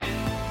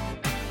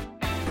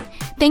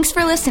Thanks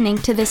for listening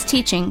to this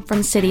teaching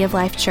from City of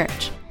Life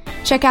Church.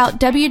 Check out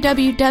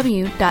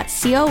www.col.tv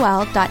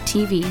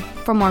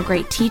for more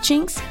great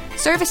teachings,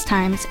 service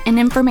times, and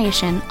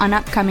information on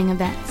upcoming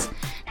events.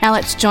 Now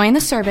let's join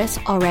the service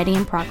already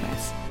in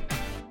progress.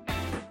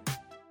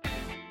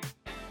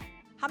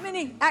 How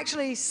many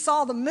actually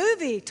saw the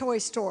movie Toy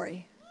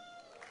Story?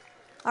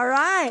 All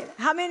right.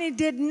 How many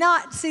did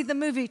not see the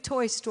movie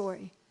Toy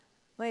Story?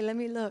 Wait, let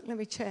me look. Let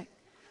me check.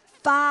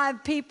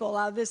 5 people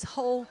out of this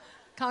whole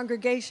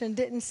congregation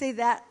didn't see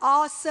that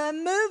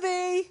awesome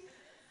movie.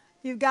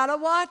 You've got to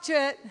watch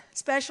it,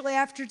 especially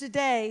after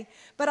today.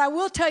 But I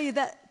will tell you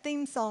that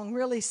theme song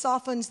really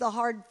softens the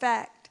hard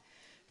fact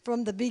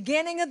from the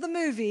beginning of the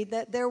movie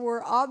that there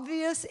were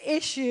obvious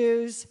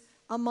issues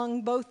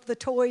among both the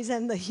toys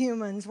and the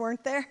humans,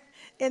 weren't there,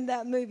 in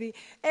that movie?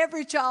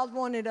 Every child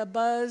wanted a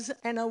Buzz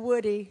and a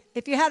Woody.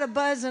 If you had a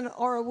Buzz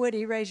or a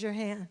Woody, raise your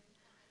hand.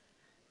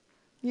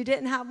 You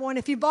didn't have one.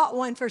 If you bought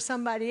one for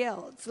somebody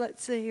else,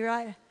 let's see,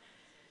 right?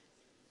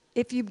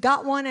 If you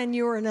got one and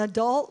you were an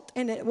adult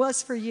and it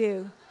was for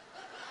you.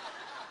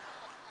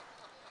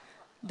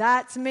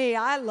 That's me.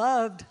 I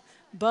loved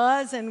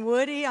Buzz and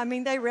Woody. I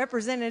mean, they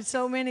represented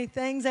so many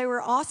things. They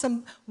were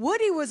awesome.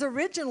 Woody was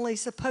originally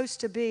supposed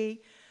to be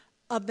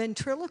a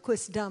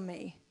ventriloquist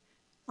dummy.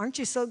 Aren't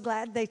you so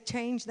glad they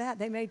changed that?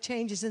 They made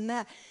changes in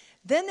that.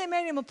 Then they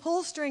made him a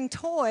pull-string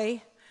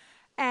toy,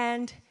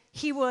 and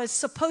he was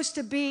supposed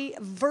to be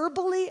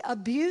verbally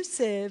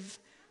abusive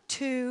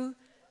to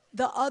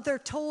the other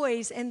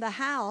toys in the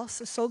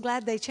house. So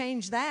glad they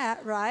changed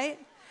that, right?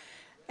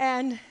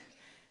 And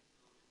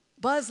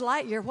Buzz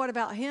Lightyear, what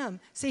about him?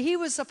 See, he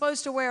was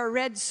supposed to wear a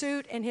red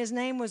suit, and his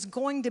name was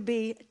going to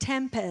be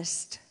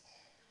Tempest.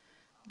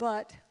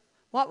 But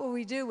what would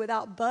we do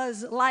without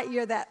Buzz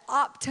Lightyear, that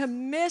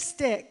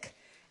optimistic,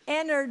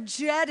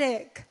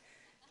 energetic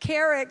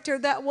character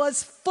that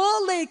was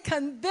fully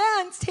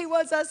convinced he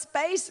was a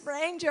space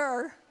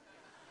ranger?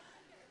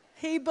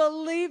 He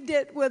believed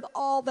it with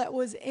all that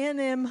was in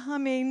him. I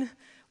mean,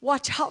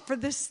 watch out for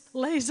this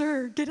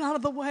laser, get out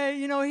of the way.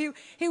 You know,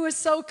 he was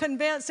so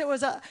convinced. It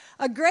was a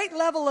great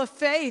level of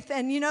faith.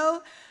 And, you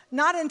know,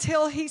 not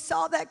until he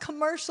saw that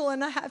commercial,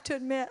 and I have to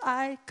admit,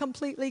 I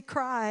completely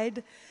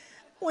cried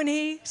when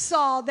he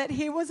saw that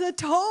he was a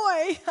toy.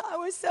 I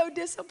was so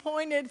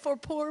disappointed for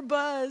poor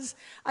Buzz.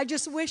 I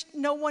just wished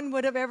no one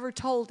would have ever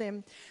told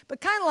him. But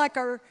kind of like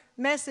our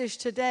message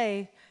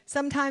today,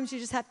 sometimes you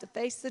just have to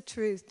face the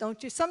truth,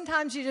 don't you?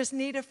 Sometimes you just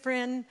need a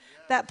friend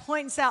that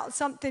points out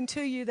something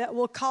to you that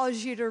will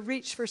cause you to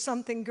reach for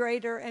something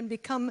greater and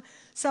become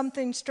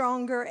something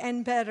stronger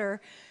and better.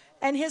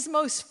 And his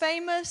most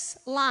famous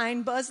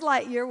line, Buzz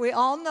Lightyear, we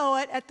all know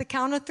it. At the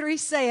count of 3,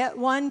 say it.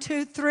 1,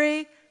 2,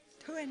 3. To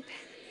infinity.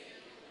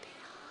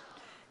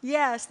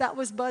 Yes, that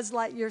was Buzz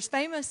Lightyear's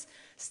famous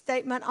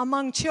statement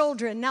among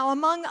children. Now,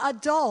 among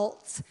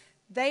adults,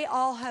 they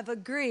all have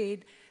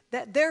agreed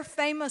that their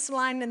famous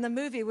line in the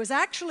movie was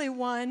actually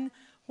one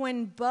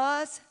when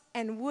Buzz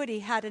and Woody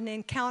had an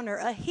encounter,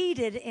 a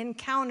heated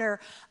encounter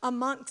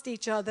amongst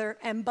each other,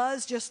 and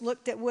Buzz just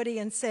looked at Woody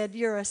and said,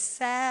 "You're a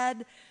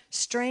sad,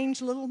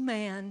 strange little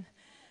man,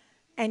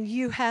 and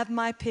you have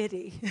my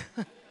pity."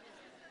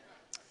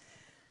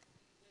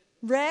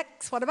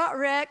 Rex, what about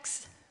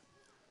Rex?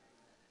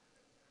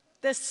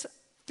 This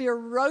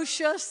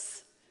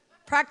ferocious,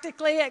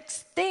 practically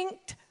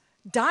extinct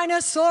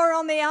dinosaur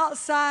on the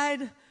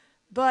outside,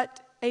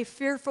 but a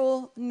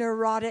fearful,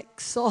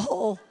 neurotic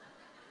soul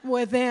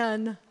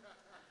within.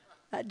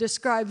 That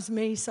describes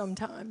me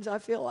sometimes. I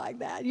feel like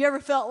that. You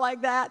ever felt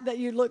like that? That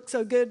you look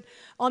so good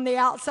on the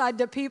outside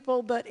to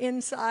people, but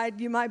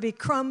inside you might be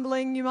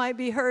crumbling, you might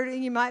be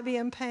hurting, you might be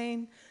in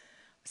pain.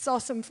 I saw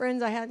some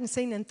friends I hadn't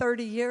seen in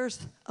 30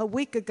 years a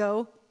week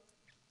ago,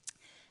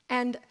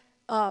 and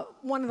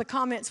one of the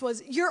comments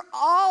was, "You're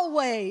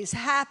always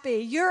happy.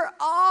 You're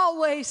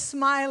always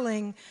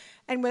smiling."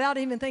 And without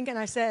even thinking,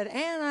 I said,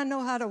 "And I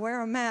know how to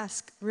wear a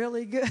mask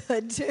really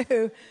good,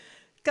 too."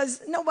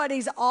 Because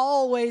nobody's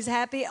always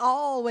happy,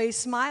 always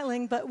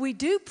smiling. But we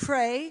do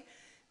pray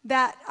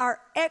that our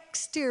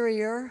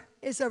exterior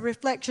is a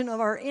reflection of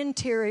our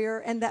interior,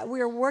 and that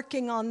we're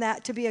working on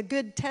that to be a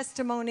good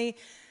testimony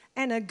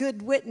and a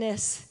good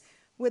witness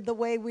with the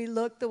way we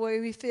look, the way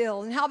we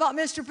feel. And how about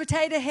Mr.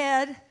 Potato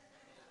Head?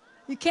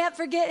 You can't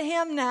forget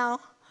him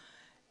now.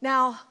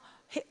 Now,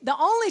 the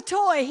only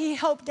toy he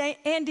hoped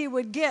Andy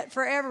would get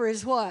forever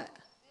is what?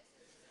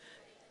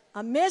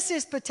 A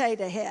Mrs.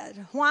 Potato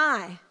Head.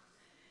 Why?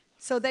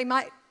 So they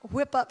might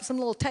whip up some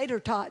little tater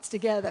tots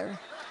together.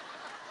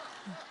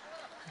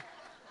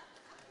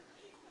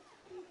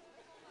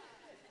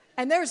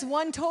 And there's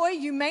one toy,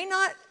 you may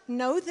not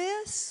know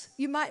this,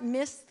 you might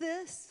miss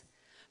this,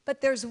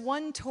 but there's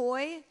one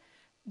toy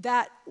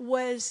that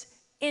was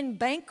in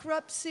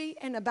bankruptcy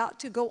and about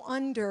to go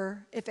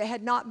under if it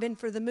had not been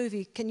for the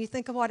movie. Can you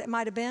think of what it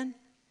might have been?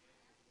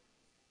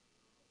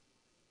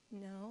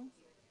 No.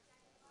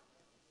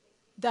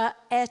 The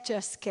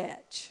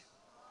Etch-a-Sketch.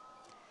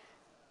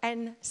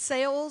 And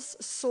sales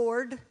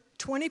soared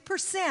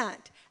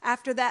 20%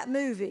 after that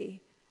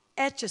movie.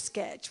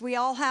 Etch-a-Sketch. We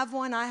all have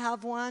one. I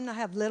have one. I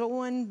have little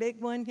one,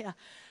 big one. Yeah,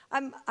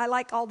 I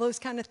like all those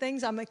kind of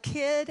things. I'm a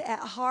kid at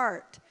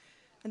heart.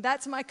 And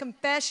that's my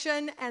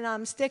confession, and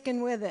I'm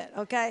sticking with it,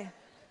 okay?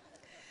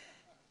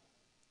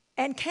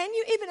 And can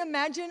you even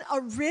imagine,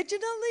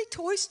 originally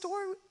Toy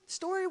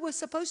Story was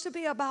supposed to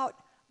be about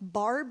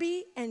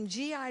Barbie and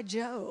G.I.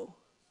 Joe.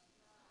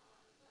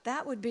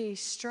 That would be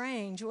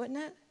strange, wouldn't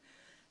it?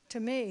 To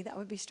me, that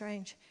would be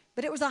strange.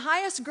 But it was the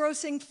highest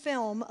grossing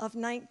film of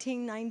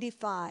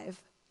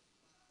 1995.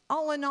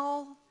 All in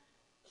all,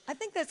 I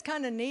think that's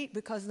kind of neat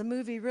because the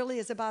movie really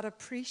is about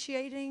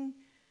appreciating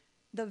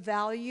the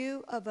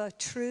value of a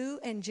true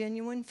and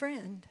genuine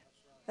friend.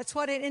 That's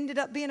what it ended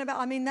up being about.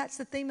 I mean, that's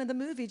the theme of the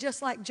movie.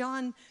 Just like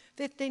John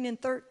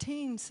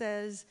 15:13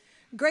 says,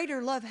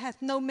 greater love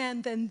hath no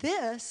man than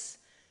this,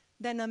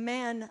 than a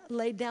man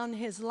laid down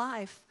his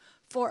life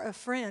for a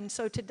friend.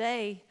 So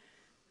today,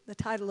 the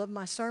title of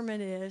my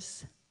sermon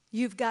is,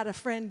 You've Got a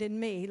Friend in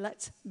Me.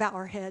 Let's bow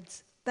our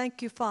heads.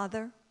 Thank you,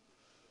 Father,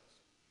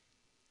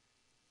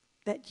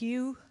 that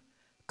you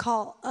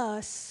call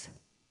us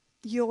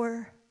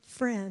your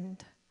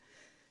friend.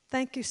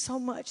 Thank you so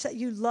much that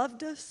you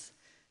loved us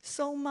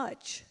so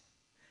much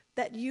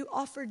that you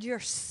offered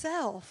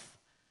yourself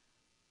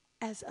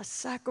as a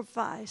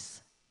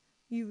sacrifice.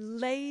 You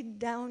laid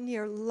down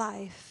your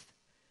life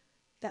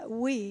that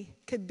we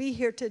could be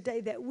here today,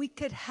 that we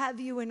could have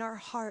you in our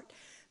heart,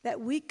 that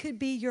we could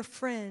be your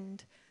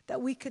friend, that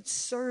we could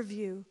serve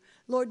you.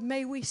 Lord,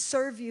 may we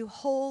serve you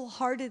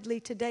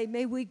wholeheartedly today.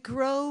 May we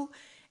grow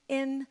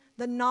in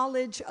the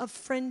knowledge of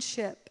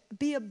friendship.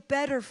 Be a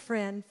better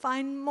friend.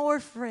 Find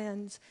more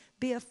friends.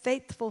 Be a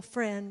faithful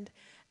friend.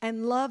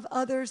 And love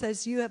others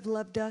as you have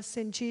loved us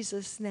in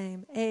Jesus'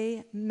 name.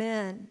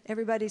 Amen.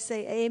 Everybody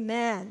say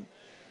amen.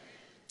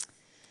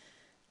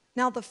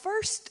 Now, the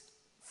first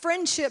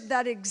friendship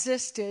that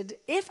existed,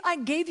 if I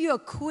gave you a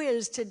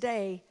quiz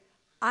today,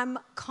 I'm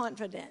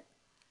confident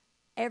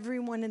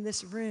everyone in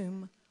this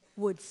room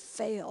would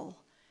fail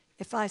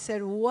if I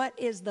said, what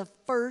is the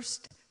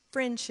first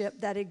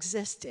friendship that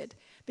existed?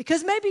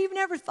 Because maybe you've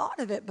never thought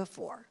of it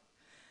before.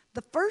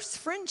 The first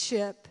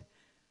friendship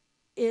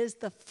is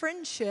the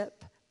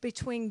friendship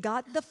between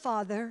God the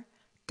Father,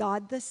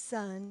 God the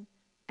Son,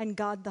 and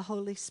God the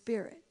Holy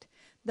Spirit.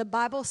 The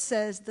Bible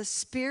says the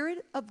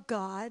Spirit of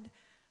God,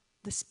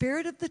 the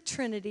Spirit of the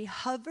Trinity,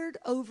 hovered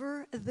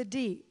over the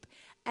deep.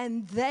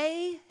 And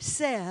they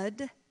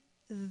said,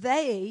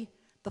 the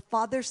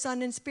Father,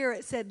 Son, and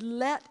Spirit said,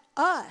 let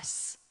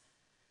us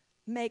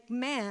make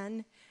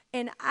man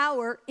in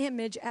our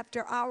image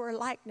after our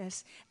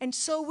likeness. And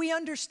so we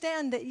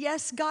understand that,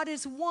 yes, God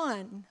is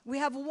one. We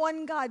have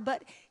one God,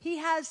 but he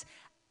has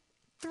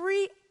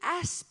three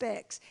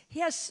aspects. He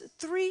has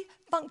three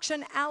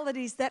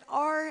functionalities that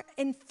are,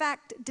 in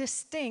fact,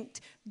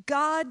 distinct.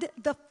 God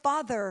the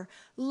Father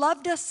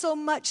loved us so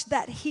much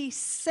that he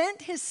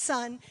sent his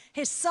Son.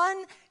 His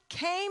Son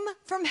came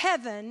from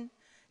heaven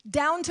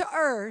down to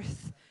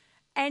earth,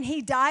 and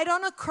he died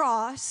on a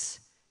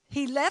cross.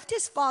 He left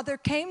his Father,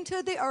 came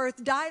to the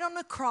earth, died on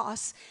the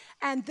cross,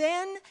 and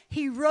then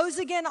he rose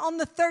again on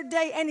the third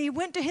day, and he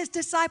went to his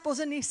disciples,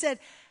 and he said,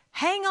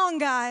 hang on,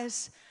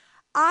 guys.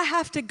 I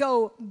have to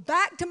go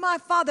back to my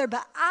Father,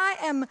 but I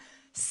am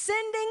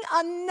sending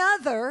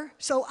another.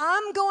 So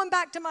I'm going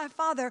back to my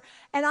Father,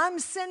 and I'm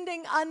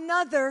sending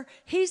another.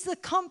 He's the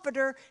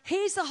Comforter.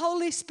 He's the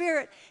Holy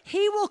Spirit.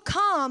 He will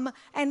come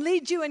and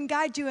lead you and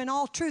guide you in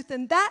all truth.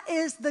 And that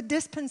is the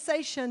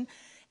dispensation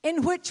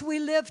in which we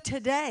live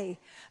today.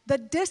 The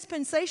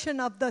dispensation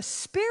of the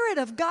Spirit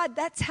of God.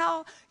 That's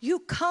how you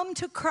come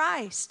to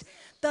Christ.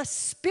 The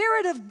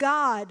Spirit of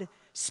God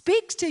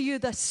speaks to you.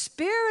 The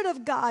Spirit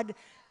of God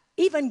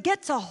even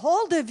gets a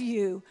hold of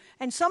you.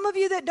 And some of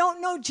you that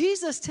don't know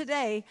Jesus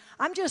today,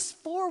 I'm just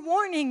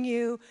forewarning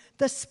you,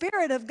 the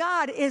Spirit of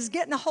God is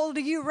getting a hold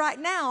of you right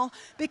now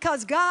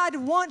because God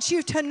wants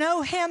you to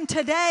know him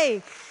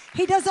today.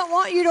 He doesn't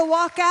want you to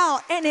walk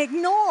out and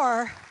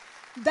ignore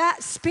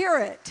that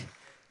Spirit.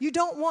 You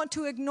don't want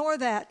to ignore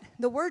that.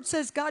 The Word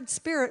says God's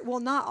Spirit will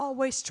not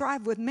always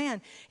strive with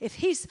man. If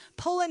he's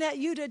pulling at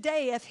you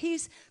today, if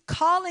he's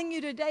calling you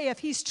today, if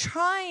he's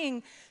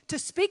trying to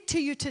speak to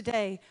you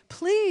today,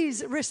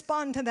 please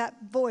respond to that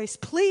voice.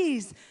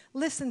 Please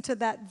listen to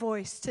that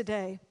voice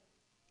today.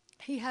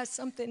 He has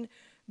something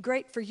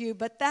great for you,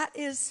 but that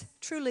is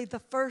truly the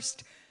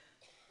first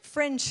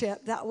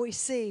friendship that we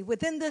see.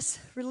 Within this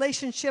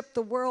relationship,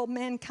 the world,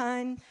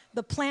 mankind,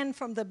 the plan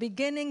from the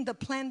beginning, the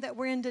plan that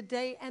we're in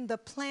today, and the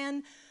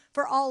plan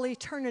for all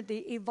eternity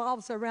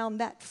evolves around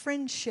that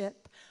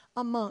friendship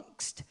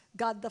amongst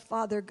God the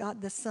Father,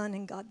 God the Son,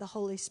 and God the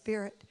Holy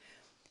Spirit.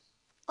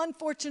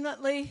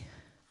 Unfortunately,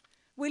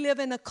 we live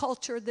in a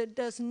culture that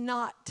does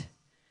not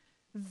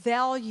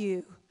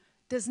value,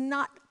 does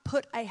not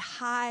put a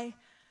high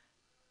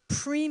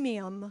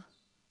premium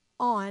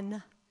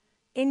on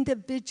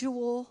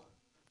individual,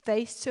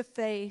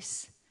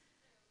 face-to-face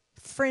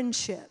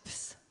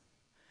friendships.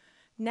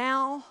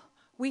 Now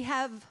we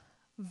have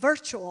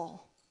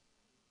virtual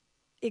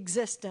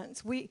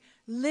existence. We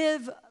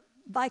live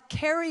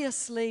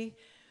vicariously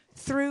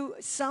through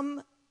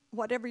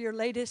whatever your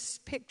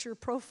latest picture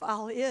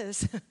profile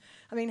is.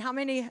 I mean, how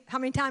many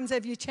times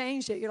have you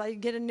changed it? You're like, you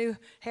get a new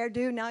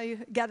hairdo, now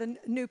you got a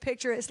new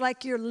picture. It's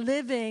like you're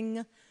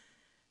living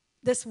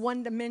this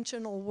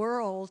one-dimensional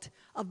world,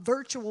 a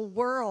virtual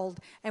world.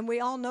 And we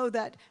all know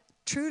that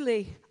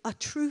truly a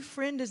true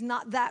friend is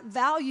not that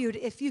valued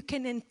if you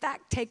can, in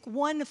fact, take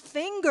one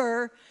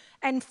finger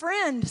and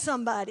friend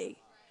somebody.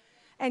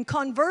 And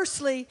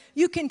conversely,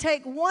 you can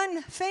take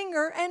one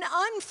finger and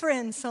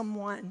unfriend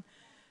someone.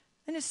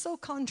 And it's so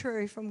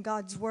contrary from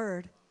God's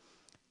word.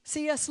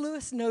 C.S.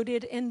 Lewis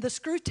noted in the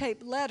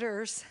Screwtape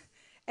Letters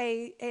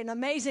an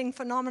amazing,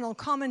 phenomenal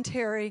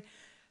commentary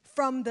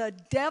from the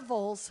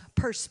devil's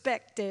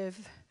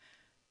perspective,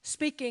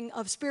 speaking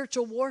of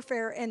spiritual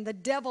warfare, and the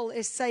devil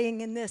is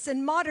saying in this,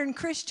 in modern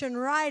Christian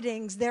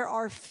writings, there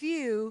are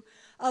few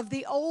of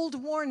the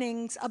old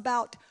warnings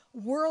about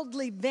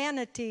worldly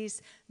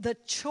vanities, the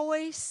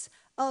choice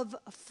of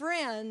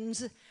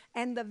friends,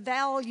 and the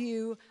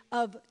value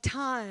of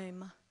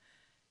time.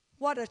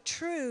 What a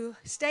true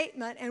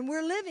statement, and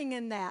we're living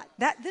in that.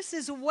 This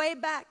is way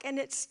back, and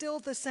it's still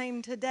the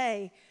same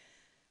today.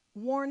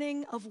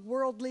 Warning of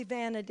worldly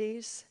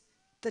vanities,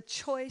 the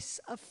choice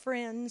of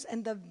friends,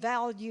 and the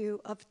value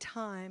of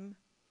time.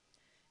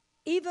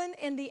 Even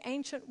in the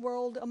ancient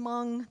world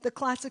among the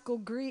classical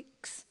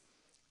Greeks,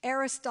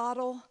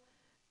 Aristotle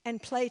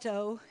and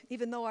Plato,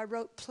 even though I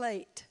wrote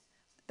plate,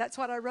 that's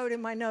what I wrote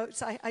in my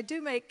notes. I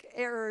do make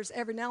errors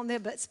every now and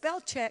then, but spell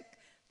check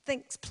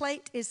thinks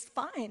plate is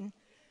fine.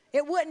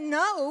 It wouldn't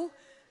know,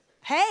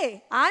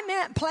 hey, I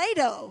meant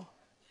Plato.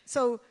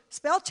 So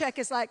spell check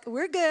is like,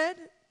 we're good.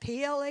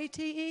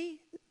 Plate,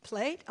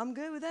 plate, I'm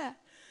good with that.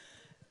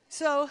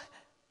 So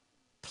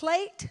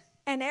Plato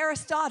and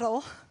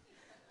Aristotle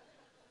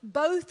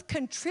both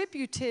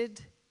contributed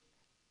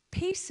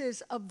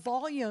pieces of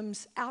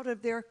volumes out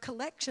of their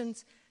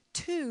collections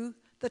to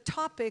the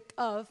topic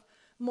of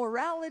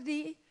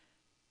morality,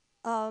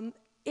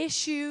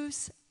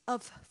 issues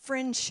of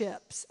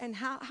friendships, and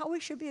how we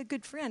should be a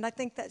good friend. I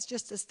think that's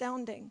just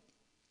astounding.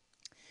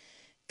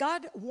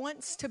 God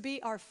wants to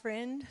be our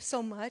friend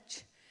so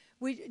much.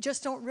 We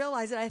just don't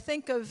realize it. I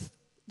think of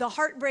the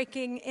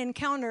heartbreaking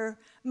encounter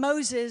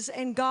Moses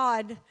and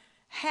God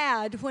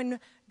had when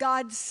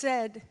God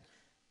said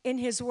in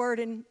his word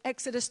in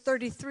Exodus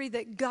 33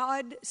 that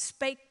God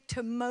spake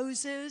to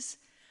Moses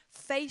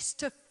face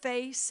to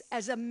face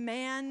as a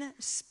man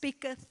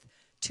speaketh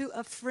to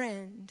a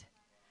friend.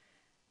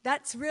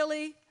 That's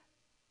really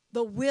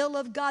the will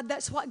of God.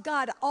 That's what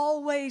God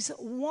always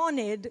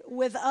wanted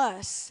with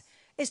us,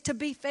 is to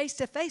be face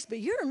to face. But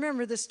you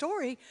remember the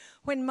story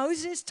when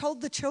Moses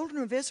told the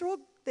children of Israel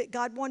that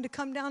God wanted to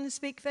come down and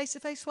speak face to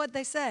face. What'd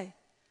they say?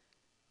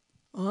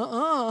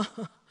 I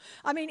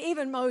mean,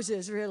 even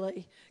Moses,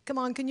 really. Come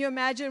on, can you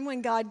imagine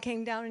when God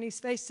came down and he's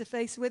face to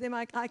face with him?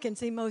 I can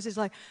see Moses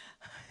like,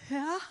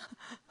 yeah,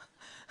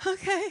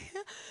 okay,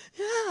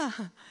 yeah.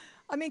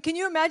 I mean, can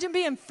you imagine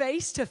being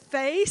face to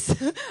face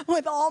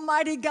with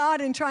Almighty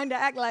God and trying to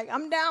act like,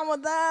 I'm down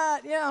with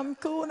that. Yeah, I'm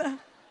cool with that.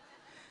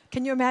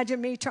 Can you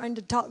imagine me trying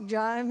to talk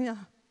jive? Yeah.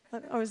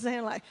 I was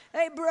saying like,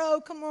 hey,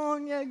 bro, come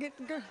on. Yeah, get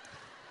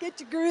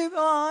your groove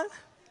on.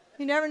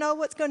 You never know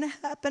what's going to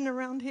happen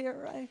around here,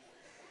 right?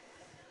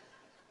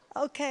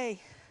 Okay,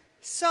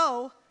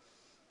 so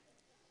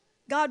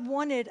God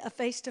wanted a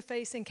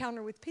face-to-face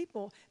encounter with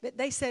people, but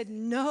they said,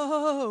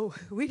 no,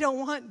 we don't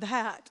want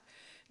that.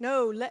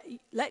 No,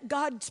 let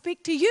God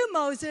speak to you,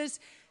 Moses.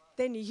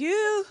 Then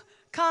you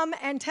come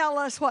and tell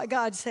us what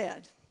God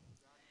said.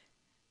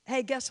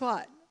 Hey, guess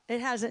what? It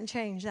hasn't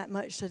changed that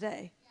much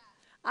today.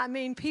 I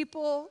mean,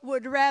 people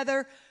would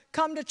rather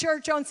come to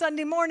church on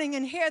Sunday morning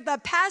and hear the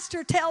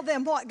pastor tell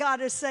them what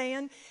God is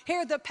saying,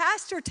 hear the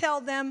pastor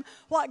tell them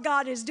what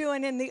God is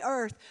doing in the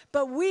earth.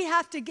 But we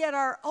have to get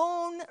our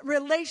own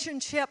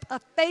relationship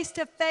of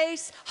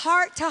face-to-face,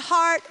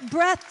 heart-to-heart,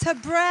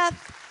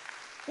 breath-to-breath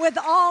with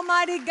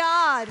Almighty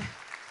God.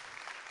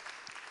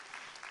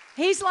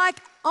 He's like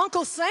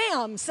Uncle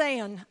Sam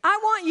saying, I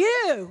want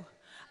you.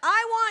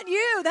 I want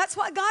you. That's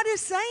what God is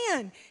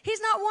saying.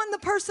 He's not wanting the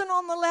person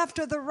on the left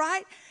or the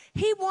right.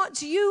 He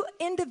wants you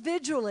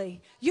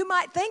individually. You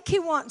might think he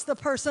wants the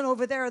person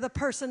over there or the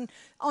person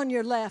on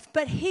your left,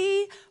 but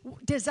he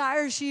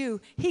desires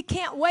you. He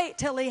can't wait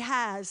till he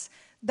has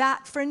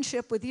that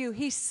friendship with you.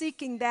 He's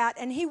seeking that,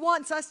 and he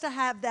wants us to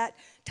have that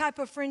type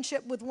of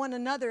friendship with one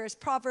another. As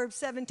Proverbs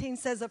 17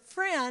 says, a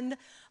friend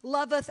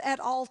loveth at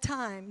all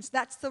times.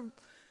 That's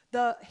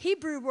the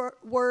Hebrew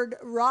word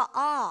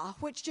ra'ah,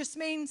 which just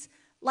means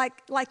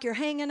like you're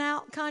hanging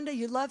out, kind of.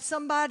 You love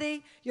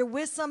somebody, you're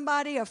with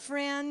somebody, a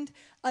friend,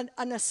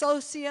 an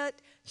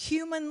associate,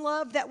 human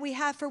love that we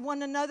have for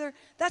one another.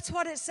 That's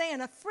what it's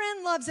saying. A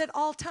friend loves at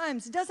all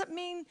times. It doesn't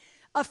mean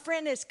a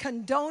friend is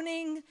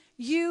condoning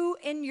you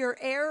in your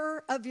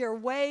error of your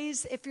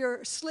ways if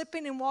you're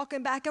slipping and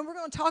walking back. And we're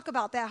going to talk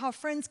about that, how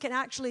friends can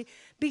actually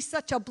be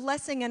such a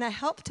blessing and a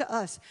help to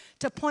us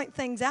to point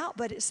things out.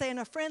 But it's saying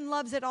a friend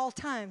loves at all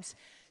times.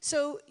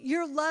 So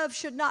your love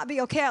should not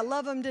be, okay, I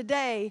love them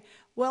today.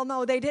 Well,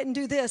 no, they didn't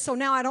do this, so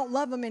now I don't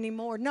love them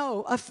anymore.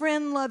 No, a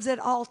friend loves at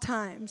all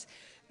times.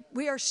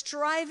 We are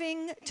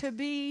striving to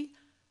be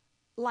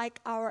like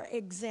our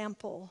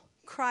example,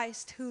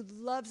 Christ, who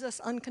loves us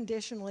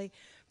unconditionally.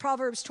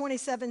 Proverbs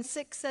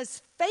 27:6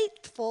 says,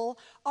 faithful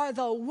are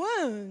the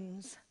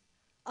wounds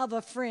of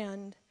a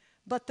friend,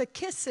 but the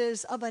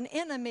kisses of an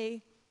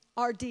enemy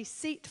are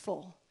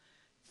deceitful.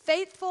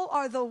 Faithful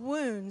are the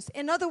wounds.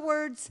 In other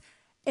words,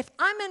 if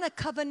I'm in a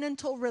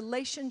covenantal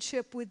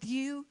relationship with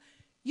you,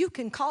 you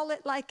can call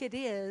it like it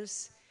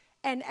is,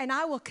 and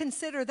I will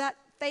consider that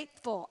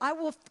faithful. I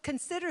will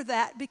consider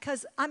that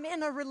because I'm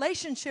in a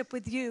relationship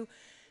with you.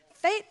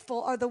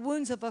 Faithful are the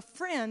wounds of a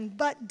friend,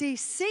 but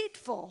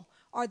deceitful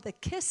are the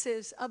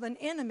kisses of an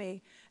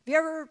enemy. Have you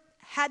ever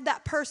had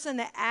that person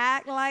that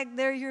act like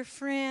they're your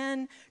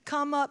friend,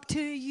 come up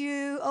to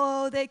you,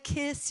 oh, they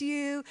kiss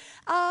you,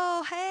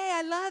 oh, hey,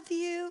 I love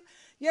you.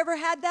 You ever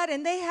had that?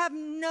 And they have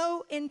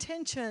no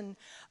intention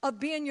of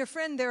being your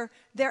friend. They're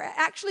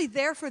actually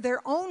there for their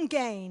own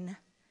gain.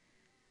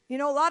 You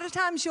know, a lot of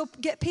times you'll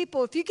get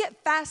people, if you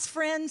get fast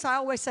friends, I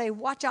always say,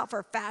 watch out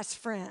for fast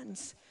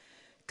friends.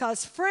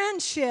 Because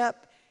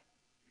friendship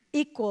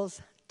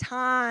equals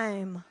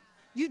time.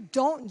 You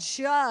don't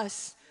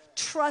just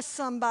trust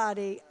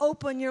somebody,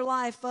 open your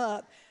life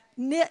up,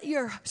 knit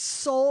your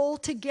soul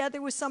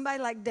together with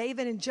somebody like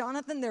David and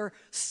Jonathan. Their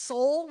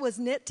soul was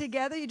knit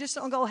together. You just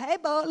don't go, hey,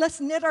 Bo, let's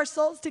knit our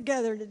souls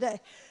together today.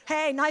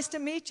 Hey, nice to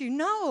meet you.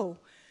 No,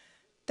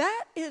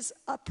 that is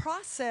a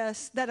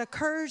process that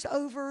occurs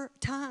over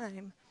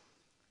time.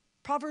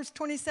 Proverbs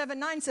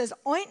 27:9 says,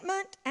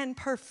 ointment and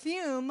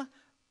perfume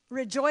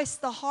rejoice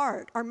the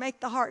heart or make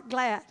the heart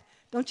glad.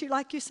 Don't you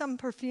like you some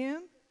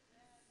perfume?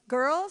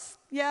 Girls?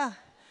 Yeah.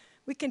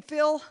 We can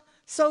feel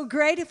so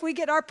great if we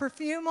get our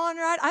perfume on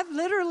right. I've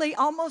literally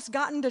almost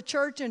gotten to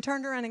church and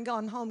turned around and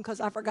gone home because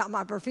I forgot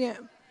my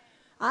perfume.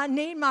 I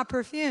need my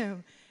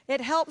perfume.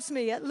 It helps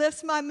me. It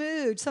lifts my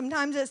mood.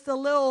 Sometimes it's the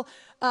little,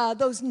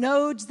 those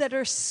nodes that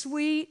are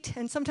sweet,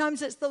 and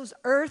sometimes it's those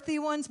earthy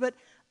ones, but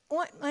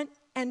ointment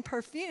and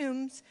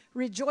perfumes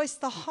rejoice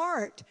the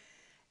heart.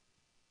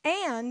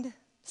 And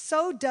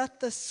so doth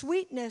the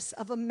sweetness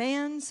of a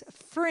man's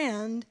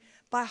friend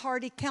by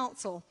hearty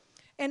counsel.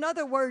 In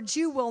other words,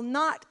 you will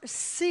not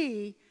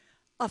see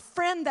a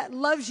friend that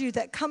loves you,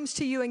 that comes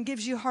to you and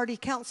gives you hearty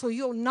counsel.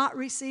 You'll not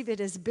receive it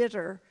as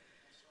bitter.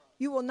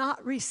 You will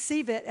not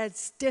receive it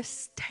as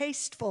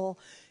distasteful.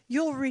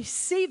 You'll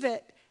receive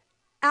it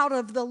out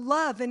of the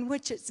love in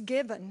which it's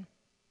given.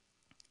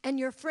 And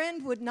your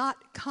friend would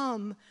not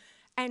come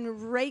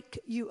and rake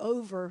you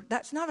over.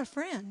 That's not a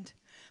friend.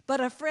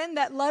 But a friend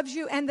that loves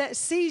you and that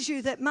sees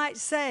you, that might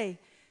say,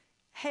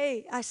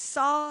 hey, I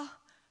saw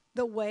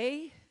the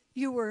way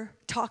you were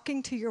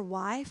talking to your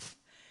wife,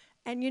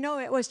 and you know,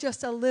 it was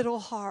just a little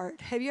hard.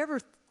 Have you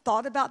ever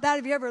thought about that?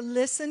 Have you ever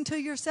listened to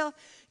yourself?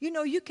 You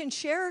know, you can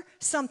share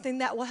something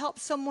that will help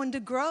someone to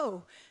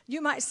grow.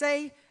 You might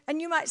say,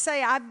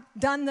 I've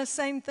done the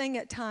same thing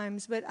at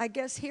times, but I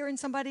guess hearing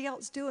somebody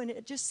else doing it,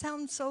 it just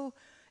sounds so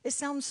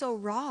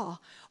raw.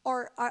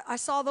 Or I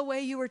saw the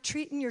way you were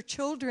treating your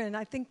children.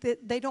 I think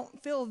that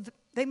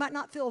they might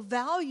not feel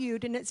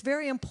valued, and it's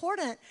very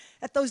important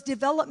at those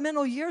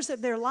developmental years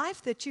of their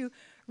life that you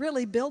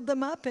really build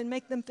them up and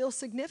make them feel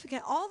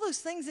significant. All those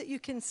things that you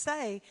can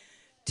say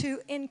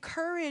to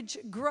encourage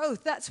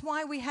growth. That's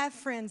why we have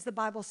friends, the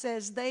Bible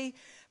says. They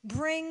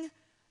bring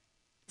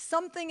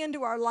something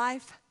into our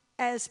life,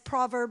 as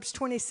Proverbs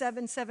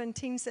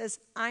 27:17 says,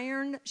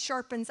 iron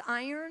sharpens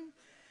iron.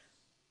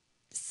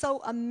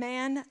 So a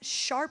man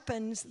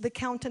sharpens the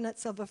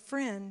countenance of a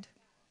friend.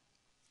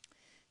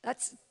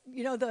 That's,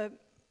 you know, the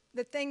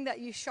thing that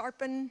you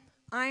sharpen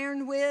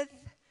iron with.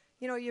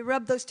 You know, you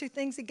rub those two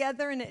things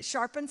together and it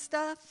sharpens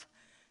stuff.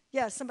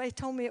 Yeah, somebody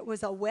told me it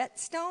was a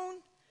whetstone.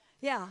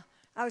 Yeah,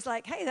 I was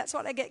like, hey, that's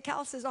what I get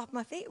calluses off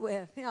my feet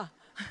with. Yeah,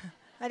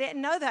 I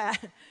didn't know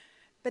that.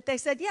 But they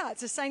said, yeah, it's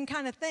the same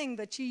kind of thing,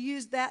 but you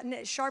use that and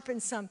it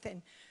sharpens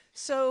something.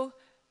 So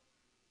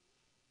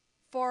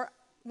for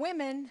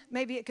women,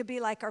 maybe it could be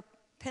like our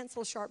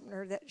pencil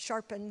sharpener that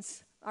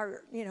sharpens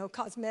our, you know,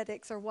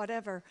 cosmetics or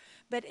whatever.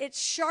 But it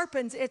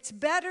sharpens. It's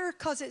better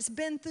because it's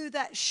been through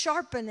that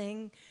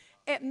sharpening.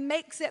 It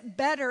makes it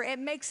better. It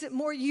makes it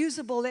more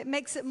usable. It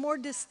makes it more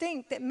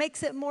distinct. It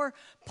makes it more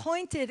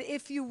pointed,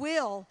 if you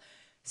will.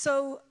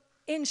 So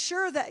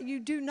ensure that you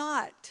do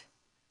not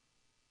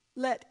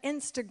let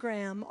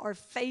Instagram or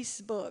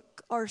Facebook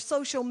or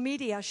social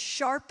media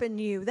sharpen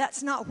you.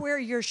 That's not where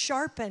you're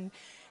sharpened.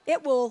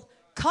 It will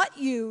cut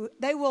you.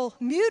 They will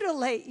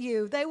mutilate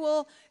you. They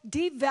will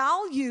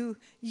devalue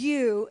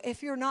you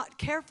if you're not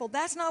careful.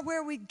 That's not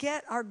where we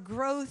get our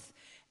growth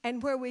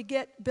and where we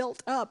get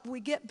built up. We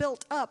get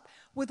built up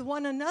with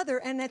one another.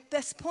 And at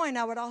this point,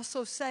 I would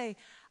also say,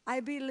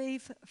 I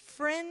believe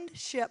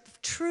friendship,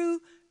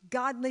 true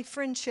godly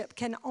friendship,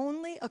 can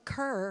only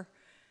occur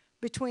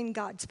between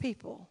God's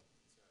people.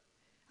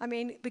 I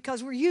mean,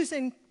 because we're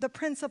using the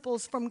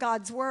principles from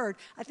God's word.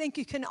 I think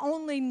you can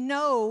only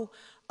know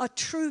a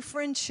true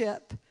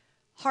friendship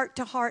heart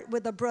to heart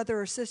with a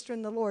brother or sister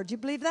in the Lord. Do you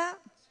believe that?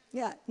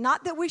 Yeah.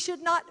 Not that we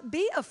should not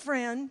be a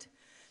friend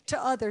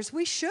to others.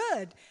 We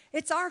should.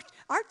 It's our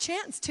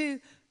chance to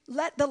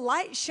let the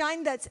light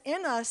shine that's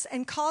in us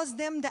and cause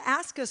them to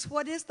ask us,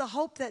 what is the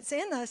hope that's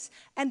in us?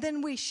 And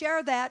then we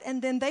share that,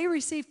 and then they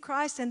receive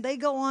Christ, and they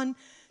go on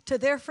to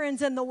their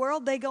friends in the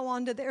world. They go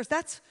on to theirs.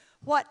 That's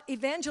what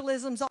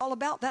evangelism's all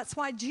about. That's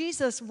why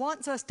Jesus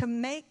wants us to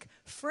make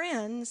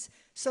friends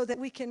so that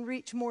we can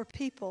reach more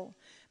people.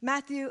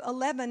 Matthew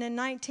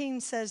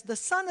 11:19 says, the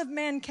Son of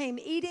Man came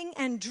eating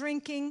and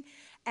drinking,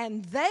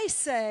 and they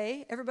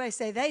say, everybody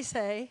say, they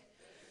say.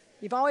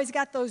 You've always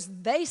got those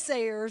they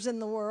sayers in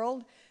the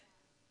world.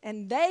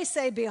 And they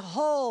say,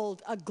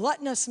 behold, a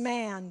gluttonous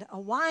man, a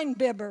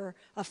wine-bibber,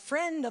 a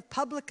friend of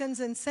publicans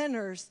and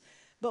sinners.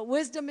 But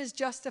wisdom is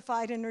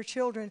justified in her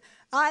children.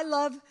 I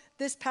love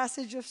this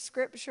passage of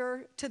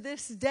Scripture. To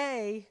this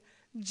day,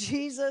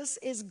 Jesus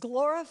is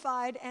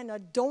glorified and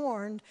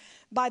adorned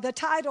by the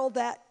title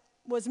that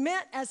was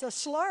meant as a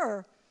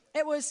slur.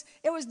 It was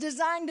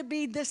designed to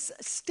be this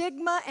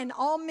stigma, and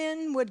all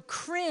men would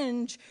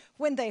cringe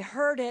when they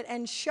heard it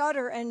and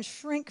shudder and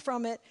shrink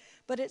from it.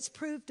 But it's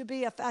proved to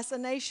be a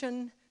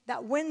fascination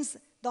that wins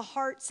the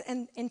hearts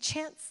and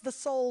enchants the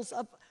souls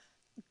of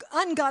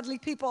ungodly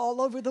people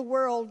all over the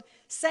world.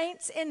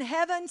 Saints in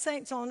heaven,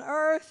 saints on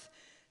earth,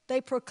 they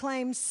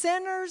proclaim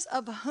sinners,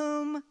 of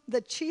whom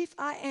the chief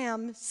I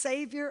am,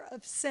 Savior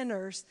of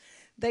sinners,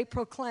 they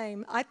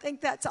proclaim. I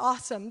think that's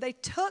awesome. They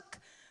took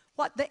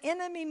what the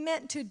enemy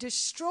meant to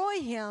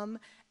destroy him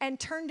and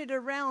turned it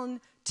around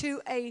to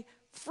a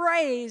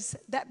phrase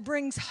that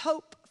brings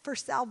hope for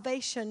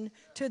salvation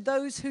to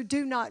those who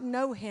do not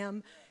know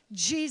him.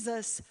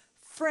 Jesus,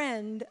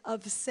 friend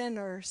of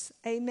sinners.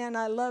 Amen.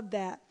 I love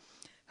that.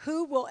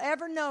 Who will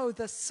ever know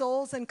the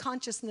souls and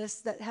consciousness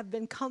that have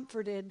been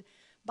comforted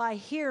by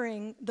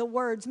hearing the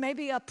words?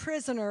 Maybe a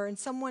prisoner, and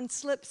someone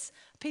slips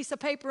a piece of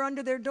paper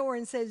under their door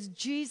and says,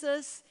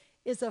 Jesus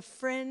is a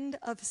friend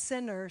of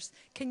sinners.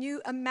 Can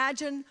you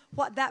imagine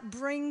what that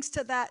brings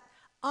to that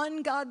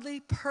ungodly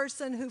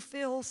person who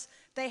feels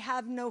they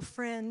have no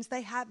friends,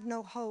 they have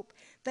no hope,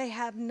 they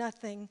have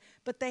nothing,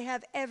 but they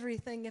have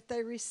everything if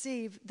they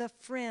receive the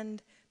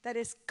friend that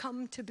has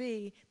come to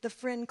be the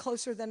friend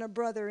closer than a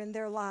brother in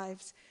their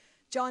lives.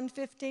 John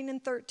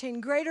 15:13,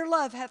 greater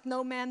love hath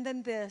no man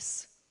than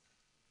this,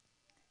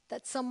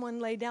 that someone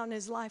lay down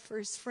his life for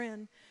his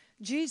friend.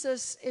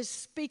 Jesus is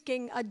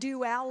speaking a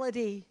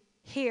duality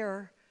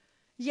here.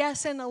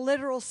 Yes, in a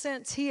literal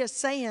sense, he is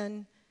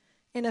saying,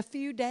 in a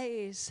few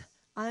days,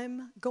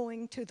 I'm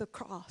going to the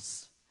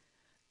cross.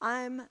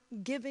 I'm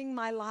giving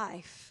my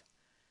life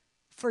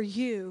for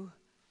you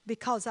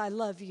because I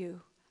love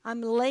you.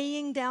 I'm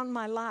laying down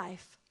my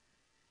life.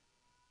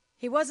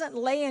 He wasn't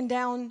laying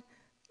down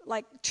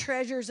like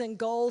treasures and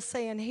gold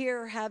saying,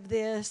 here, have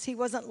this. He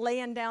wasn't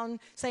laying down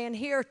saying,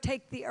 here,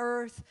 take the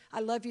earth.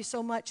 I love you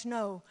so much.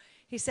 No.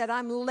 He said,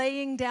 I'm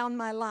laying down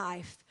my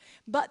life.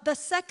 But the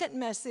second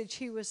message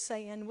he was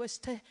saying was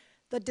to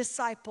the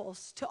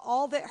disciples, to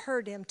all that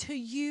heard him, to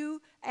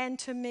you and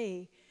to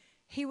me.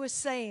 He was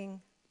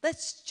saying,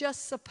 let's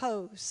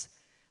suppose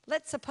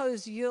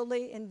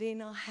Yuli and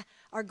Vina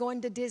are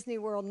going to Disney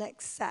World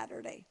next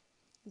Saturday.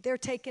 They're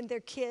taking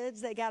their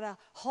kids. They got a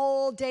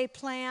whole day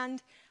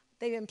planned.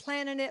 They've been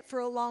planning it for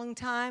a long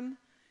time.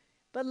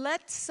 But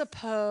let's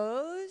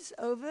suppose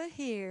over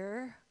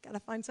here, got to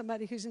find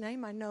somebody whose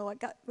name I know.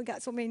 We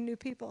got so many new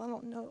people. I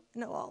don't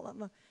know all of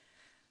them.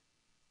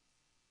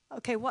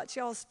 Okay, what's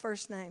y'all's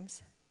first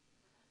names?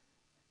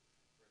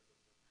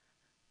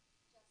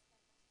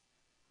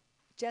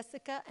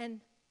 Jessica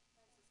and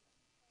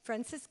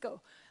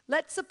Francisco.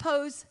 Let's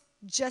suppose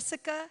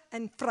Jessica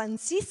and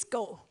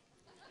Francisco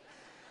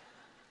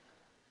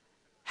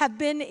have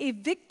been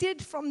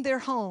evicted from their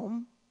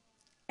home,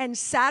 and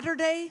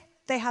Saturday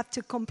they have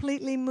to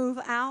completely move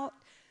out.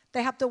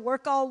 They have to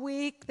work all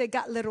week. They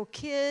got little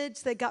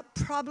kids. They got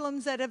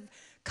problems that have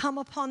come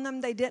upon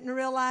them they didn't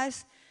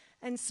realize.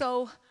 And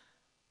so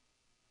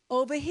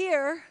over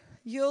here,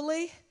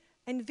 Yuli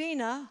and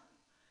Vina,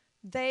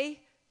 they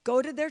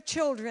go to their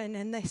children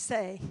and they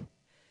say,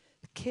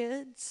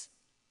 kids,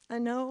 I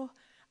know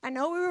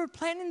we were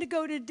planning to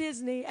go to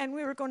Disney and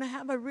we were going to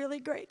have a really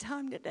great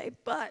time today,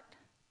 but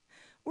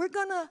we're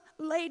going to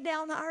lay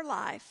down our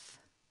life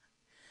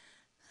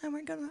and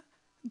we're going to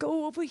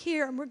go over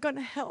here and we're going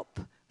to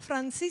help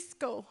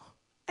Francisco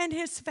and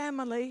his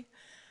family,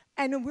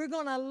 and we're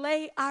going to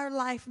lay our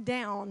life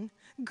down.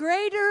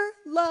 Greater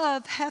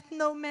love hath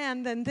no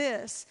man than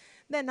this,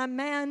 than a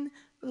man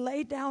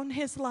lay down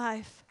his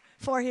life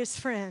for his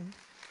friend.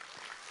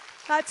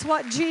 That's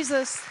what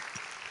Jesus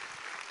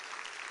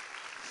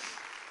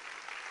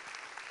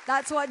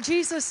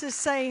is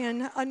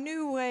saying. A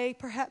new way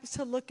perhaps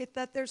to look at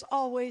that. There's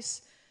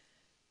always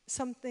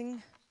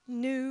something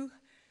new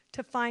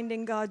to find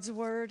in God's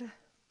word.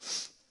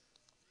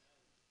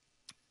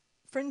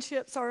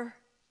 Friendships are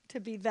to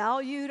be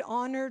valued,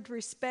 honored,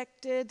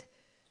 respected,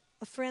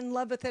 A friend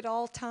loveth at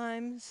all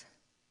times.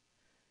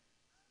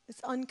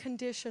 It's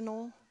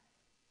unconditional.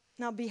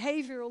 Now,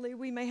 behaviorally,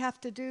 we may have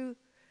to do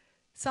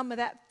some of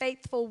that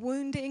faithful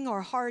wounding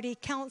or hearty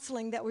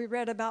counseling that we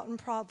read about in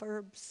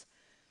Proverbs.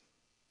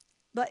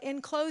 But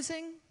in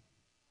closing,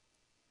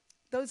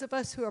 those of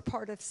us who are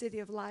part of City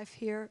of Life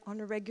here on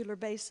a regular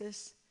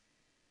basis,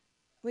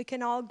 we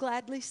can all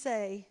gladly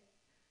say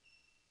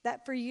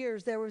that for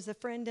years there was a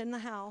friend in the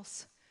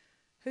house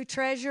who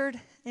treasured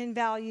and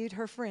valued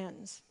her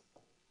friends.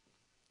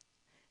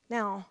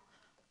 Now,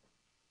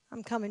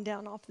 I'm coming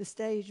down off the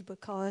stage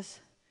because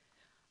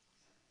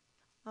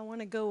I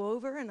want to go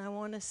over and I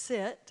want to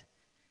sit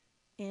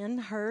in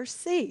her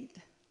seat.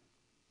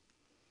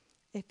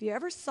 If you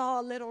ever saw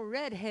a little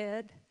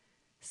redhead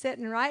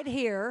sitting right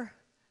here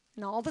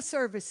in all the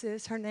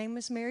services, her name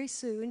was Mary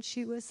Sue, and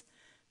she was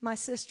my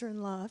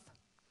sister-in-law.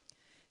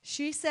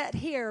 She sat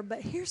here, but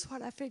here's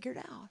what I figured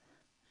out.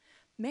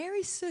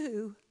 Mary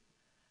Sue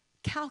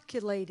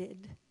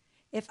calculated,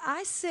 if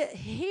I sit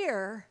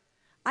here,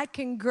 I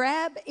can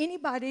grab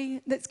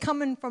anybody that's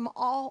coming from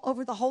all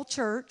over the whole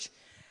church.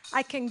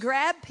 I can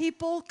grab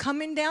people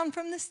coming down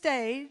from the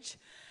stage.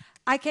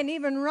 I can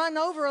even run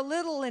over a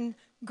little and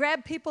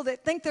grab people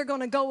that think they're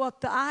going to go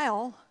up the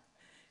aisle.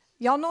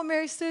 Y'all know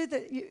Mary Sue?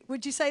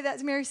 Would you say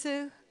that's Mary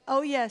Sue?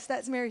 Oh, yes,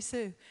 that's Mary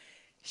Sue.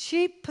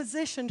 She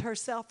positioned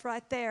herself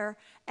right there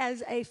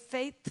as a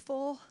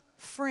faithful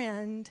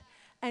friend,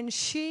 and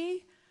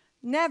she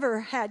never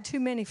had too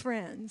many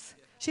friends.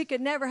 She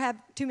could never have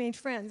too many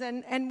friends.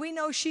 And we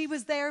know she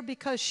was there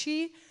because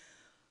she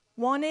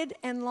wanted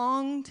and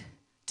longed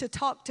to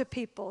talk to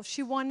people.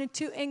 She wanted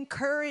to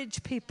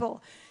encourage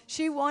people.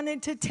 She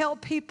wanted to tell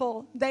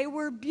people they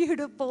were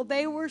beautiful,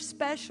 they were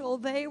special,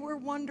 they were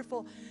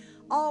wonderful.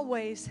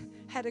 Always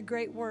had a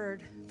great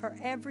word for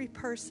every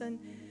person.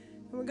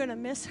 We're going to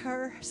miss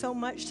her so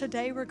much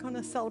today. We're going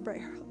to celebrate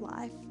her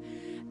life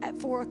at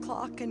 4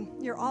 o'clock,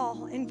 and you're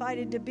all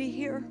invited to be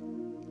here.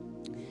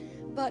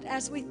 But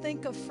as we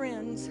think of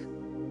friends,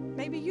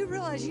 maybe you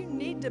realize you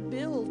need to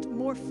build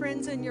more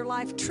friends in your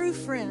life, true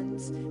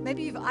friends.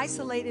 Maybe you've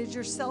isolated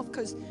yourself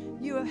because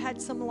you have had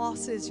some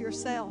losses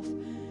yourself.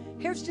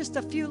 Here's just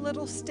a few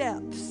little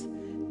steps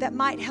that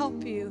might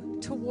help you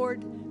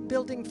toward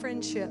building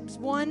friendships.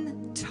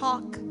 1,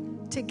 talk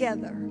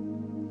together.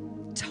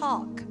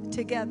 Talk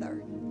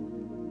together.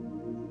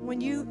 When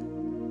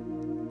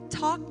you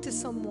talk to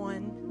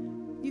someone,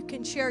 you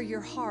can share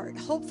your heart.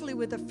 Hopefully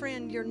with a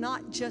friend, you're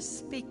not just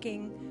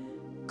speaking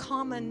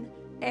common,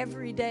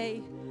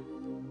 everyday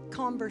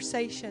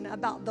conversation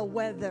about the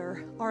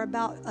weather or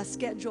about a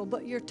schedule,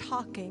 but you're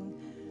talking.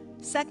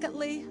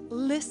 Secondly,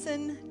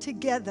 listen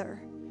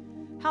together.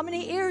 How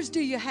many ears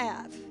do you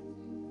have?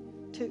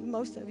 2,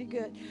 most of you,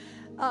 good.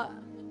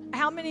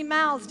 How many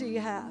mouths do you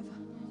have?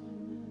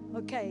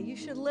 Okay, you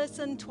should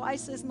listen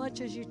twice as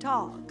much as you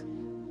talk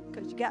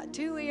because you got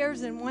 2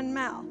 ears and 1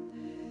 mouth.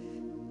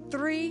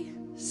 3,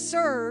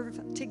 serve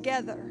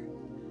together.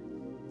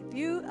 If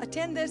you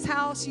attend this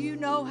house, you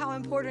know how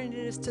important it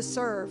is to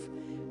serve.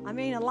 I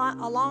mean,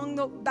 along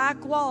the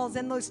back walls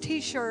and those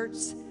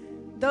T-shirts,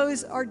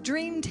 those are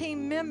Dream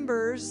Team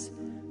members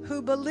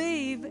who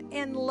believe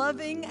in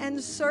loving and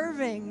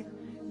serving.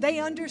 They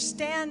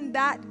understand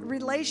that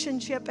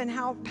relationship and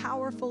how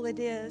powerful it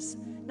is.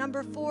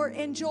 Number 4,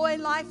 enjoy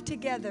life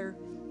together.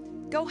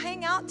 Go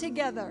hang out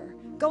together.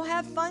 Go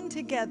have fun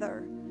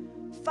together.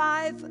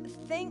 5,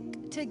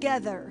 think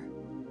together.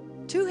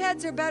 2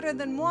 heads are better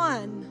than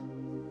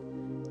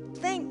 1.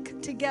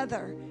 Think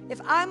together. If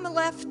I'm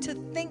left to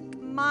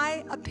think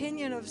my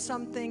opinion of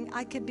something,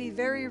 I could be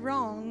very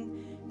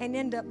wrong and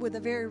end up with a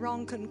very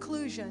wrong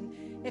conclusion.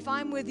 If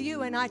I'm with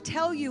you and I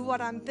tell you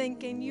what I'm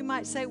thinking, you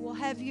might say, well,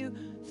 have you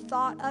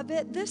thought of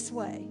it this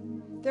way?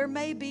 There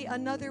may be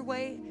another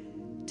way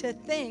to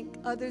think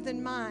other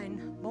than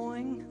mine.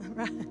 Boing.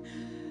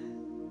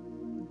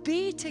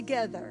 Be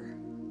together.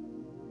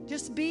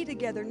 Just be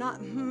together,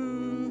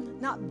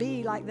 not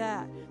be like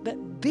that,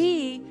 but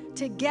be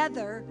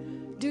together.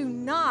 Do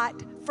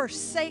not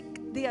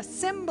forsake the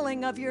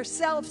assembling of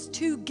yourselves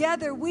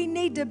together. We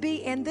need to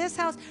be in this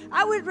house.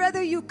 I would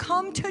rather you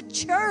come to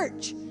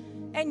church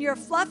in your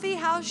fluffy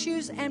house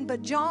shoes and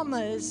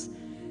pajamas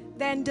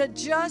than to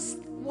just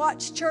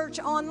watch church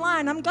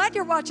online. I'm glad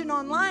you're watching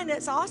online.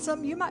 It's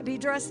awesome. You might be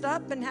dressed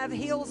up and have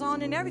heels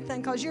on and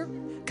everything because you're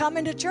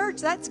coming to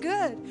church. That's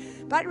good.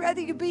 But I'd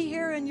rather you be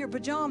here in your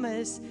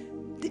pajamas.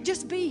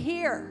 Just be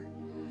here.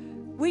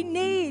 We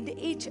need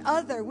each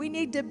other. We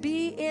need to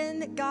be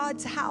in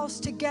God's house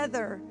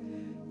together.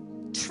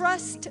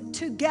 Trust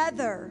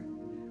together.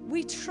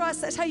 We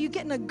trust. That's how you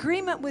get in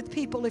agreement with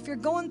people. If you're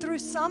going through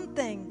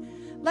something,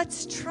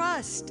 let's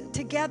trust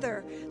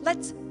together.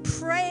 Let's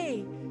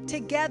pray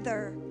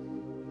together.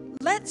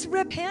 Let's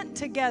repent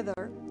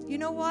together. You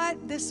know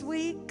what? This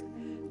week,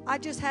 I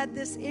just had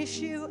this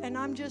issue, and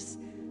I'm just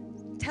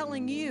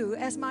telling you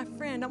as my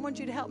friend, I want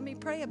you to help me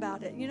pray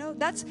about it. You know,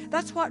 that's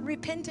what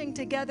repenting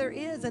together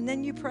is. And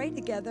then you pray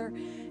together.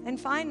 And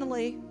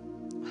finally,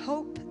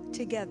 hope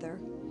together.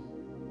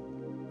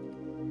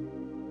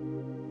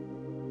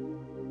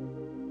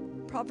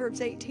 Proverbs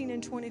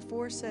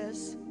 18:24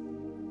 says,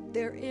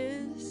 there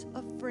is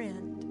a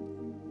friend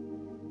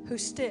who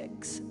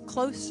sticks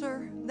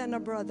closer than a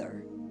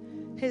brother.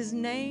 His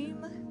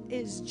name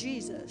is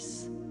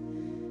Jesus.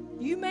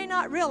 You may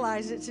not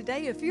realize it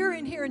today. If you're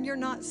in here and you're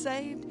not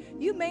saved,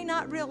 you may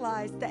not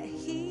realize that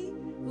He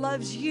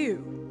loves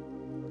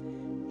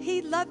you.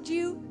 He loved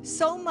you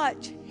so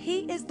much.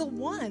 He is the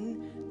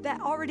one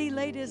that already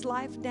laid His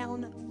life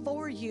down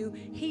for you.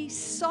 He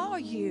saw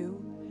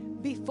you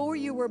before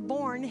you were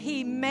born.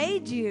 He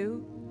made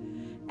you,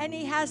 and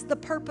He has the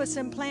purpose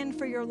and plan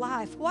for your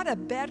life. What a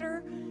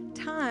better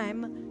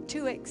time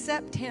to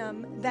accept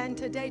Him than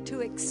today,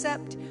 to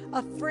accept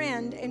a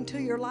friend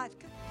into your life.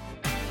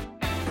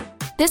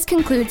 This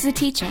concludes the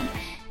teaching.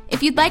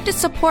 If you'd like to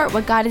support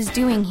what God is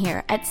doing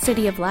here at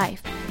City of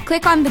Life,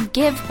 click on the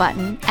Give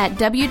button at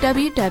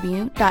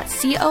www.col.tv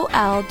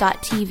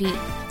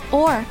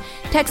or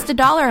text a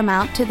dollar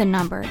amount to the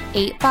number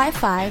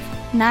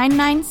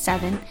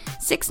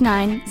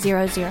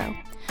 855-997-6900.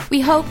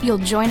 We hope you'll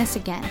join us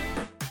again.